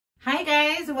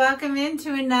welcome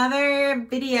into another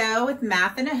video with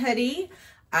Math in a Hoodie.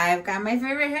 I've got my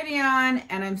favorite hoodie on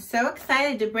and I'm so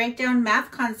excited to break down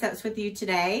math concepts with you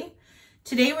today.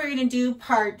 Today we're going to do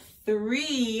part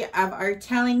 3 of our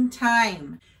telling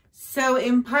time. So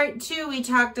in part 2 we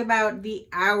talked about the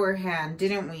hour hand,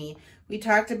 didn't we? We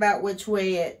talked about which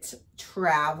way it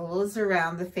travels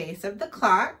around the face of the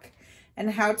clock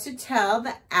and how to tell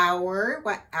the hour,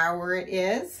 what hour it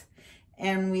is.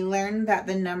 And we learned that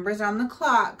the numbers on the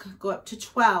clock go up to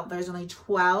 12. There's only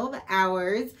 12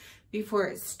 hours before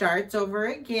it starts over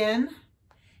again.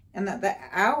 And that the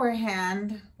hour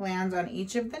hand lands on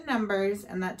each of the numbers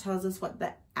and that tells us what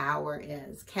the hour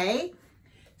is, okay?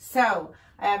 So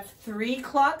I have 3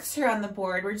 clocks here on the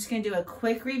board. We're just gonna do a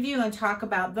quick review and talk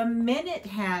about the minute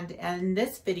hand in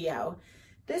this video.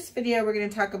 This video, we're gonna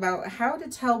talk about how to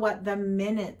tell what the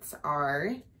minutes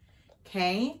are,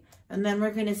 okay? And then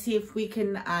we're gonna see if we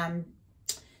can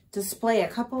display a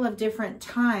couple of different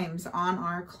times on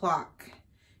our clock.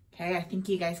 Okay, I think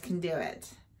you guys can do it.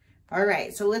 All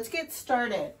right, so let's get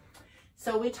started.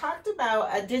 So we talked about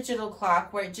a digital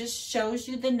clock where it just shows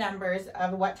you the numbers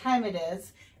of what time it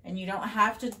is and you don't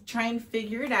have to try and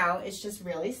figure it out. It's just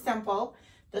really simple.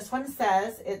 This one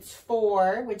says it's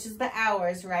 4, which is the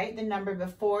hours, right? The number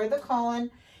before the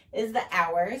colon is the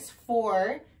hours,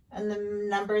 4. And the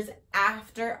numbers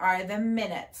after are the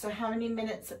minutes. So how many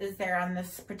minutes is there on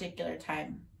this particular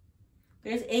time?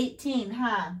 There's 18,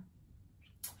 huh?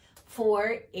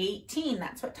 4:18,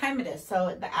 that's what time it is.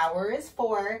 So the hour is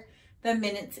 4, the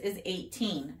minutes is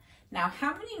 18. Now,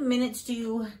 how many minutes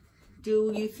do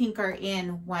you think are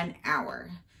in 1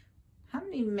 hour? How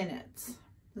many minutes?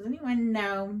 Does anyone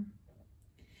know?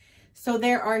 So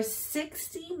there are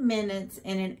 60 minutes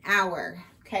in an hour,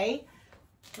 okay?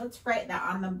 Let's write that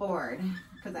on the board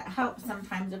because it helps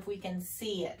sometimes if we can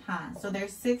see it, huh? So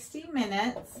there's 60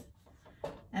 minutes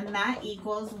and that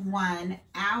equals 1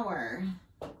 hour.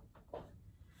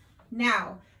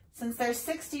 Now, since there's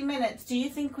 60 minutes, do you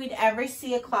think we'd ever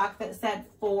see a clock that said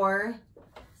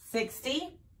 4:60?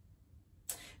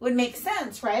 It would make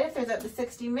sense, right? If there's up to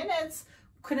 60 minutes,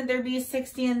 couldn't there be a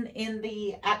 60 in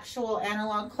the actual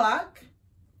analog clock?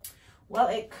 Well,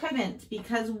 it couldn't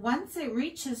because once it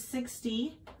reaches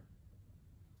 60,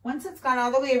 once it's gone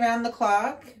all the way around the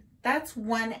clock, that's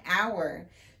 1 hour.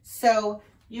 So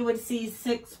you would see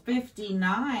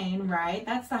 6:59, right?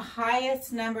 That's the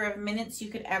highest number of minutes you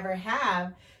could ever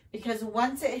have because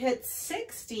once it hits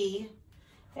 60,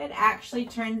 it actually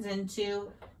turns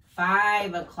into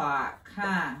 5 o'clock,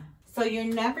 huh? So you're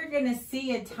never gonna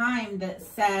see a time that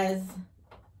says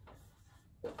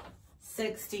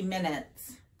 60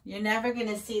 minutes. You're never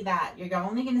gonna see that. You're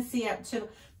only gonna see up to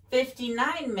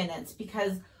 59 minutes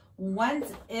because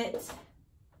once it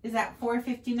is at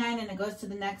 4:59 and it goes to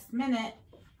the next minute,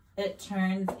 it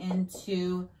turns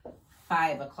into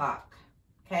 5 o'clock,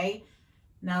 okay?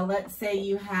 Now let's say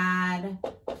you had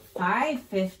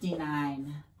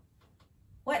 5:59.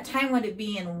 What time would it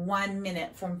be in 1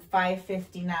 minute from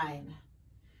 5:59?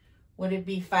 Would it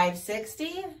be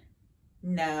 5:60?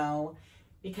 No,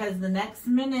 because the next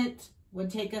minute would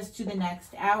take us to the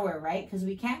next hour, right? Because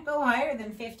we can't go higher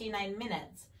than 59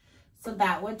 minutes. So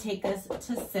that would take us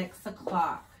to 6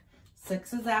 o'clock.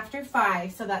 6 is after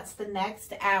 5, so that's the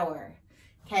next hour,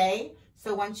 okay?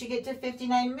 So once you get to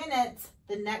 59 minutes,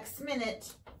 the next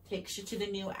minute takes you to the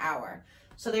new hour.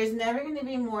 So there's never gonna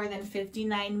be more than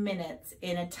 59 minutes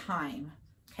in a time,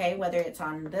 okay? Whether it's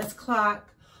on this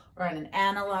clock or on an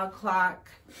analog clock,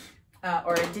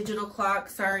 or a digital clock,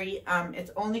 sorry,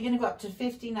 it's only gonna go up to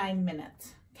 59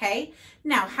 minutes, okay?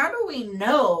 Now, how do we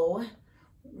know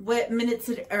what minutes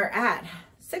it are at?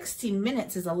 60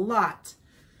 minutes is a lot.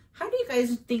 How do you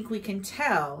guys think we can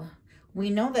tell?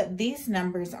 We know that these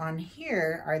numbers on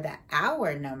here are the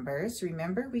hour numbers.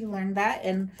 Remember, we learned that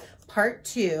in part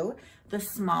 2. The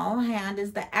small hand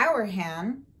is the hour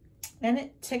hand, and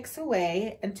it ticks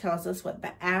away and tells us what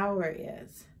the hour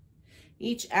is.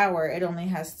 Each hour, it only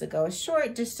has to go a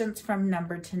short distance from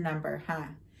number to number, huh?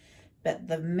 But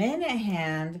the minute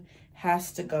hand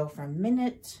has to go from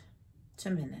minute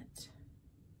to minute.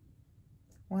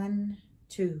 1,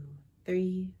 2,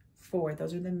 3, 4.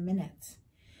 Those are the minutes.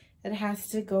 It has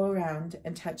to go around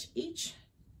and touch each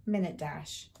minute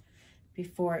dash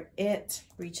before it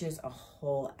reaches a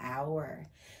whole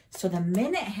hour. So the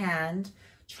minute hand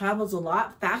travels a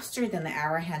lot faster than the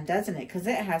hour hand, doesn't it? Because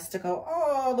it has to go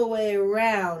all the way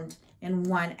around in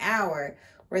 1 hour,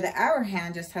 where the hour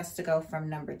hand just has to go from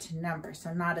number to number,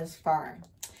 so not as far.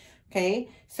 Okay,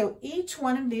 so each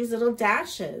one of these little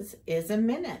dashes is a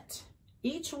minute.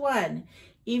 Each one.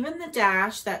 Even the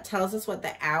dash that tells us what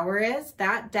the hour is,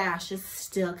 that dash is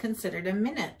still considered a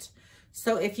minute.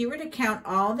 So if you were to count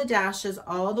all the dashes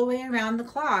all the way around the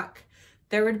clock,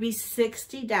 there would be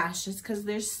 60 dashes because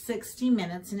there's 60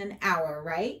 minutes in an hour,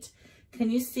 right? Can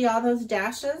you see all those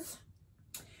dashes?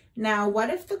 Now, what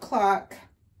if the clock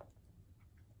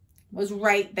was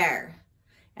right there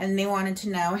and they wanted to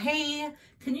know, hey,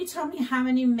 can you tell me how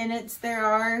many minutes there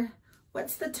are?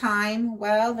 What's the time?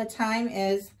 Well, the time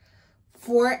is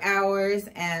 4 hours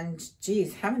and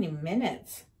geez, how many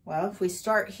minutes? Well, if we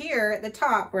start here at the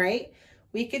top, right,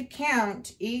 we could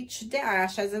count each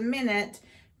dash as a minute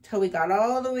till we got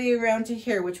all the way around to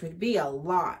here, which would be a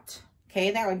lot.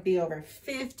 Okay, that would be over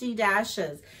 50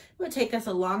 dashes. It would take us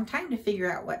a long time to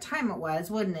figure out what time it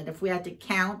was, wouldn't it, if we had to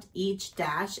count each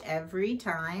dash every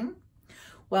time?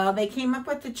 Well, they came up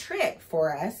with a trick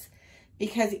for us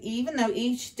because even though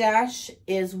each dash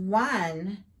is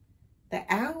 1, the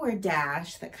hour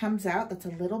dash that comes out that's a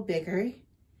little bigger,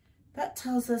 that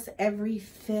tells us every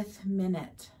 5th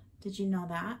minute. Did you know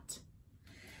that?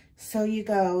 So you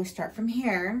go, start from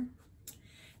here,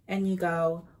 and you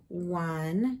go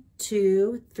 1,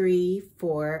 2, 3,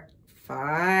 4,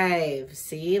 5.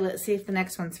 See, let's see if the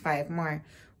next one's 5 more.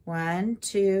 1,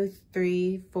 2,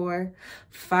 3, 4,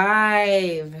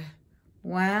 5.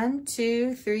 1,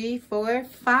 2, 3, 4,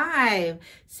 5.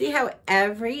 See how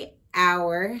every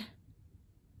hour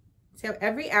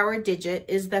digit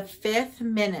is the 5th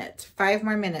minute, 5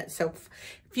 more minutes. So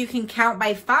if you can count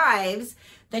by 5s,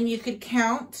 then you could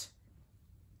count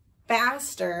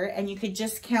faster and you could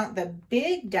just count the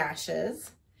big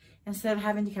dashes instead of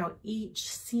having to count each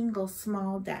single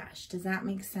small dash. Does that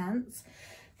make sense?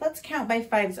 Let's count by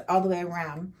 5s all the way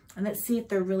around and let's see if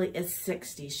there really is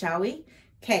 60, shall we?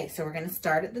 Okay, so we're going to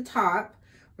start at the top.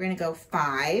 We're going to go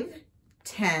 5,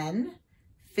 10,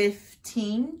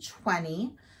 15,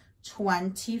 20,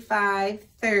 25,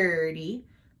 30,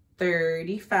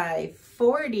 35,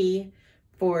 40,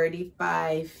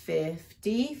 45,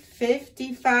 50,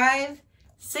 55,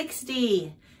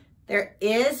 60. There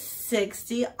is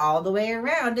 60 all the way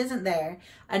around, isn't there?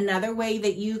 Another way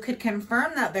that you could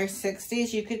confirm that there's 60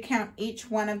 is you could count each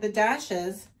one of the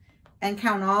dashes and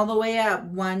count all the way up,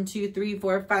 1, 2, 3,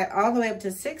 4, 5, all the way up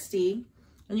to 60.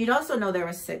 And you'd also know there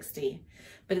was 60.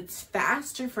 But it's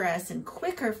faster for us and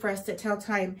quicker for us to tell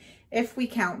time if we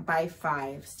count by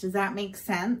 5s. Does that make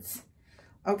sense?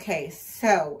 Okay,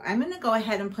 so I'm going to go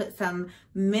ahead and put some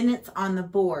minutes on the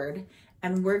board,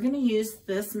 and we're going to use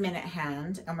this minute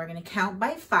hand, and we're going to count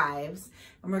by 5s,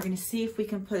 and we're going to see if we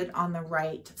can put it on the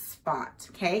right spot.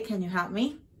 Okay, can you help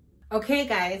me? Okay,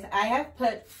 guys, I have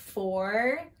put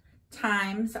 4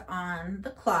 times on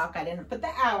the clock. I didn't put the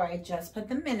hour, I just put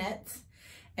the minutes.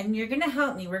 And you're going to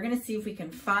help me. We're going to see if we can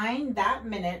find that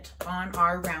minute on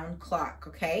our round clock,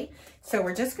 okay? So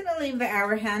we're just going to leave the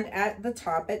hour hand at the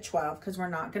top at 12 because we're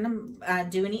not going to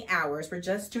do any hours. We're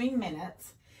just doing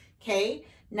minutes, okay?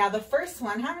 Now the first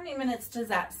one, how many minutes does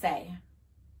that say?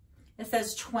 It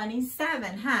says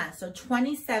 27, huh? So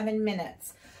 27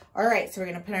 minutes. All right, so we're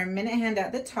going to put our minute hand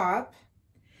at the top.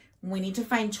 We need to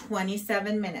find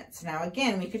 27 minutes. Now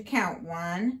again, we could count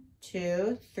 1,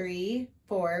 2, 3,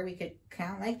 4. We could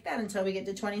count like that until we get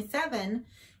to 27.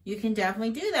 You can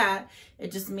definitely do that. It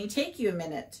just may take you a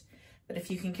minute. But if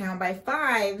you can count by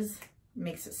 5s, it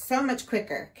makes it so much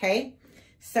quicker, okay?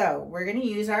 So we're going to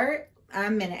use our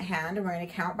minute hand and we're going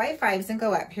to count by 5s and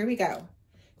go up. Here we go.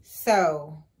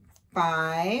 So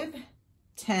 5,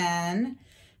 10,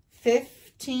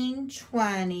 15,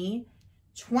 20,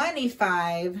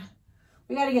 25.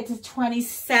 We got to get to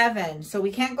 27. So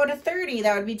we can't go to 30.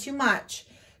 That would be too much.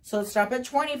 So let's stop at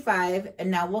 25 and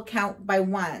now we'll count by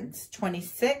 1s.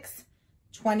 26,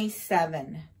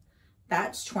 27.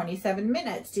 That's 27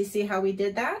 minutes. Do you see how we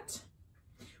did that?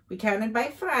 We counted by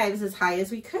 5s as high as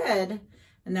we could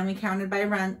and then we counted by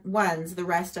 1s the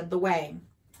rest of the way.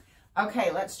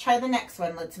 Okay, let's try the next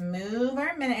one. Let's move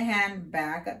our minute hand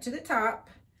back up to the top.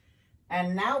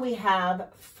 And now we have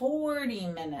 40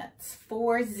 minutes,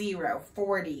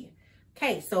 40.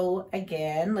 Okay, so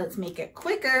again, let's make it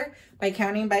quicker by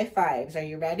counting by 5s. Are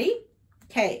you ready?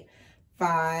 Okay,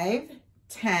 5,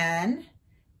 10,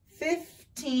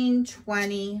 15,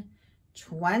 20,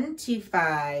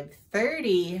 25,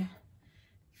 30,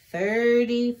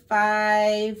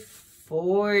 35,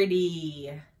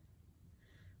 40.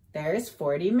 There's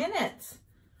 40 minutes.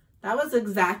 That was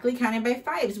exactly counting by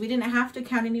 5s. We didn't have to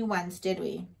count any 1s, did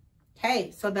we? Okay,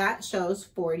 so that shows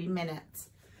 40 minutes.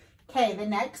 Okay, the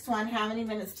next one, how many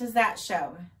minutes does that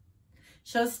show?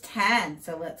 Shows 10.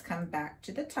 So let's come back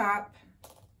to the top.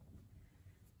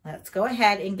 Let's go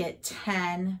ahead and get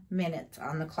 10 minutes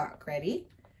on the clock. Ready?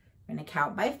 We're gonna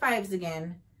count by fives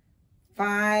again.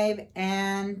 5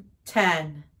 and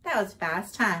 10. That was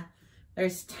fast, huh?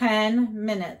 There's 10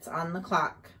 minutes on the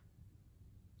clock.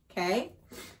 Okay,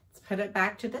 let's put it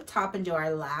back to the top and do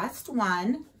our last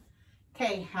one.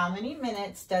 Okay, how many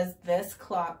minutes does this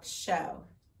clock show?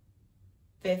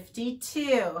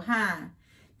 52, huh?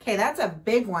 Okay, that's a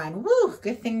big one. Woo,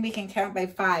 good thing we can count by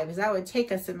fives. That would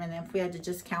take us a minute if we had to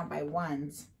just count by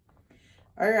ones.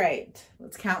 All right,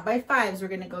 let's count by fives. We're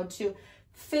gonna go to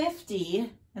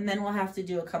 50, and then we'll have to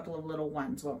do a couple of little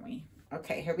ones, won't we?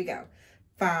 Okay, here we go.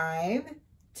 5,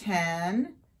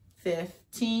 10,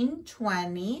 15,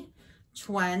 20,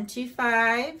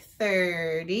 25,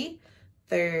 30,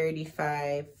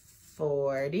 35,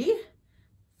 40,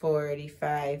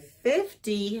 45,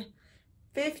 50,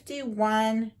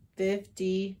 51,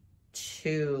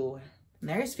 52. And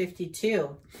there's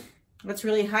 52. That's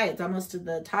really high. It's almost to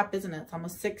the top, isn't it? It's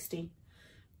almost 60.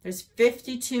 There's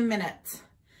 52 minutes.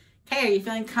 Okay, are you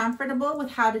feeling comfortable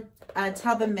with how to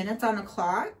tell the minutes on a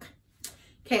clock?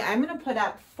 Okay, I'm going to put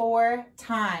up 4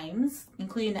 times,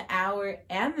 including the hour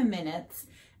and the minutes,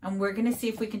 and we're going to see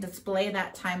if we can display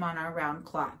that time on our round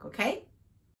clock, okay?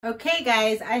 Okay,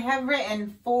 guys, I have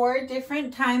written 4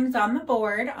 different times on the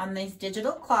board on these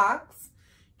digital clocks,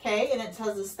 okay? And it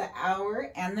tells us the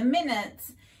hour and the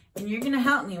minutes, and you're going to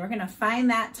help me. We're going to find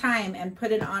that time and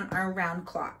put it on our round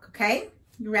clock, okay?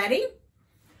 You ready?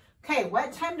 Okay,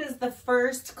 what time does the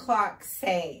first clock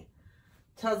say?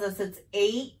 It tells us it's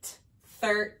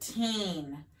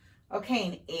 8:13. Okay,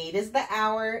 and 8 is the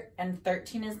hour and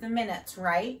 13 is the minutes,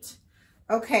 right?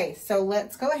 Okay, so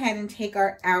let's go ahead and take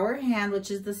our hour hand, which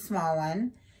is the small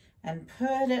one, and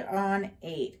put it on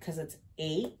 8 because it's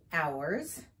 8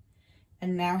 hours.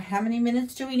 And now how many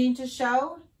minutes do we need to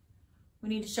show? We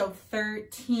need to show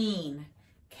 13.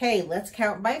 Okay, let's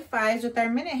count by fives with our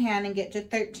minute hand and get to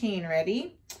 13.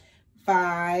 Ready?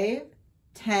 5,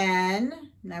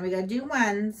 10, now we gotta do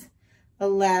ones,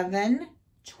 11,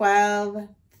 12,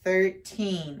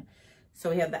 13.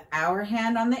 So we have the hour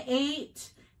hand on the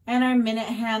 8 and our minute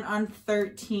hand on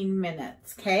 13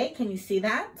 minutes. Okay, can you see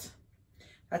that?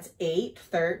 That's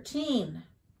 8:13.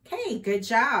 Okay, good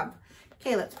job.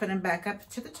 Okay, let's put them back up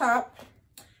to the top.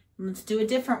 Let's do a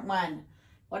different one.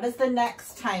 What does the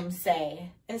next time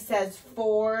say? It says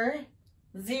 4:00.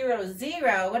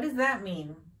 What does that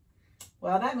mean?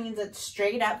 Well, that means it's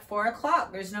straight up 4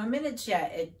 o'clock. There's no minutes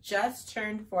yet. It just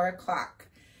turned 4 o'clock.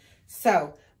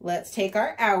 So let's take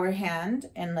our hour hand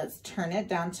and let's turn it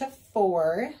down to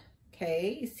 4.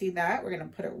 Okay, you see that? We're going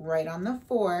to put it right on the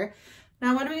 4.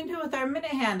 Now, what do we do with our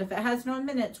minute hand? If it has no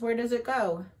minutes, where does it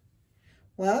go?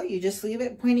 Well, you just leave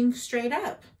it pointing straight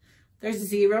up. There's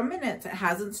 0 minutes. It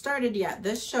hasn't started yet.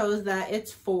 This shows that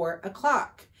it's 4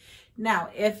 o'clock. Now,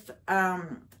 if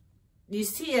you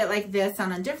see it like this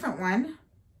on a different one,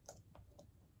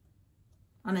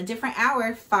 on a different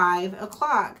hour, 5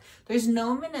 o'clock. There's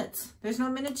no minutes. There's no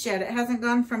minutes yet. It hasn't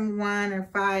gone from 1 or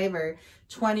 5 or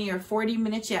 20 or 40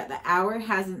 minutes yet. The hour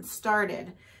hasn't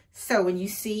started. So when you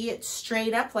see it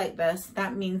straight up like this,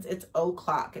 that means it's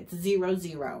o'clock. It's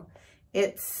 00.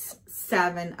 It's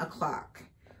 7 o'clock.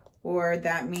 Or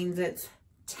that means it's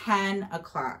 10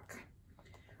 o'clock.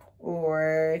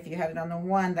 Or if you had it on the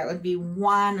 1, that would be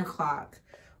 1 o'clock.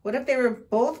 What if they were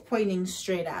both pointing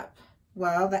straight up?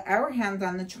 Well, the hour hand's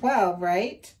on the 12,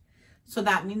 right? So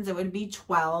that means it would be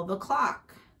 12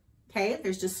 o'clock. Okay,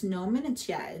 there's just no minutes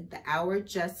yet. The hour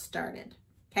just started.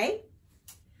 Okay?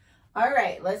 All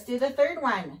right, let's do the third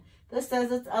one. This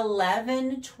says it's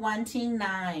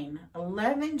 11:29.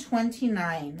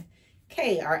 11:29.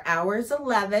 Okay, our hour is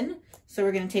 11. So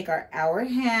we're going to take our hour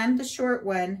hand, the short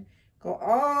one, go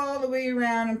all the way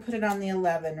around and put it on the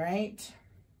 11, right?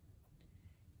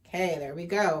 Okay, there we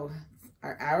go.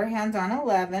 Our hour hand's on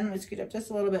 11. Let's scoot up just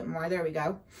a little bit more. There we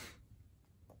go.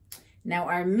 Now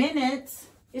our minutes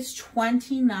is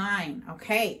 29.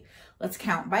 Okay, let's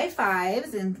count by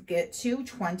fives and get to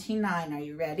 29. Are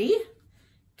you ready?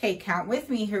 Okay, count with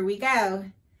me. Here we go.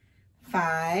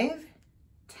 5,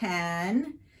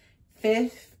 10,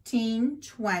 15,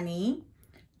 20,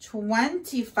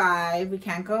 25. We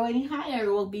can't go any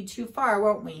higher. We'll be too far,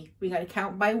 won't we? We got to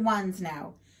count by ones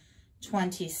now.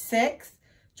 26,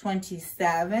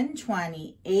 27,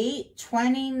 28,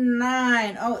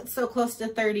 29. Oh, it's so close to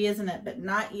 30, isn't it? But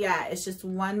not yet. It's just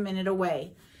 1 minute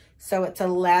away. So it's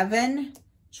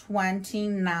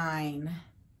 11:29.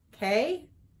 Okay?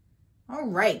 All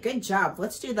right, good job.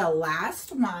 Let's do the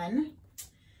last one.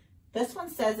 This one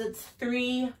says it's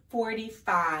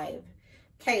 3:45.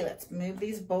 Okay, let's move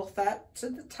these both up to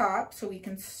the top so we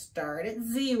can start at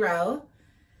 0.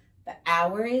 The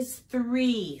hour is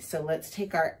 3. So let's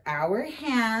take our hour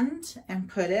hand and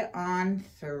put it on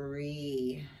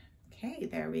 3. Okay,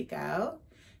 there we go.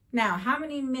 Now, how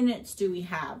many minutes do we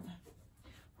have?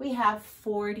 We have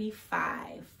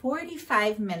 45.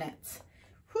 45 minutes.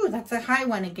 Whew, that's a high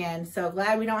one again. So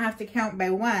glad we don't have to count by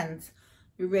ones.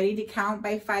 You ready to count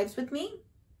by 5s with me?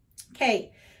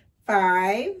 Okay,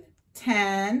 5,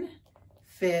 10,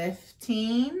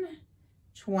 15,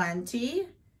 20,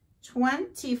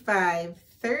 25,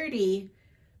 30,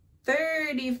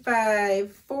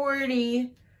 35,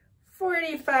 40,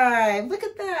 45. Look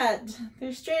at that.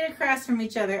 They're straight across from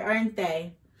each other, aren't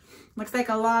they? Looks like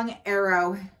a long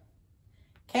arrow.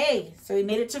 Okay, so we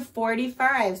made it to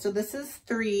 45. So this is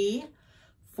 3,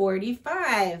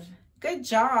 45. Good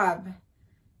job.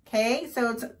 Okay,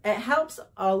 so it helps an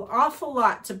awful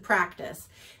lot to practice.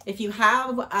 If you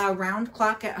have a round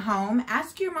clock at home,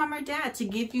 ask your mom or dad to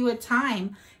give you a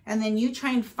time, and then you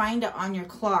try and find it on your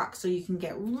clock so you can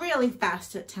get really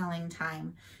fast at telling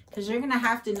time, because you're going to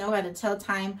have to know how to tell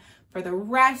time for the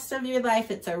rest of your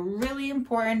life. It's a really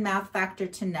important math factor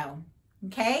to know.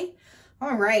 Okay?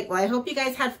 All right. Well, I hope you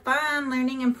guys had fun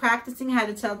learning and practicing how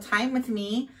to tell time with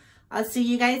me. I'll see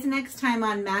you guys next time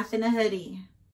on Math in a Hoodie.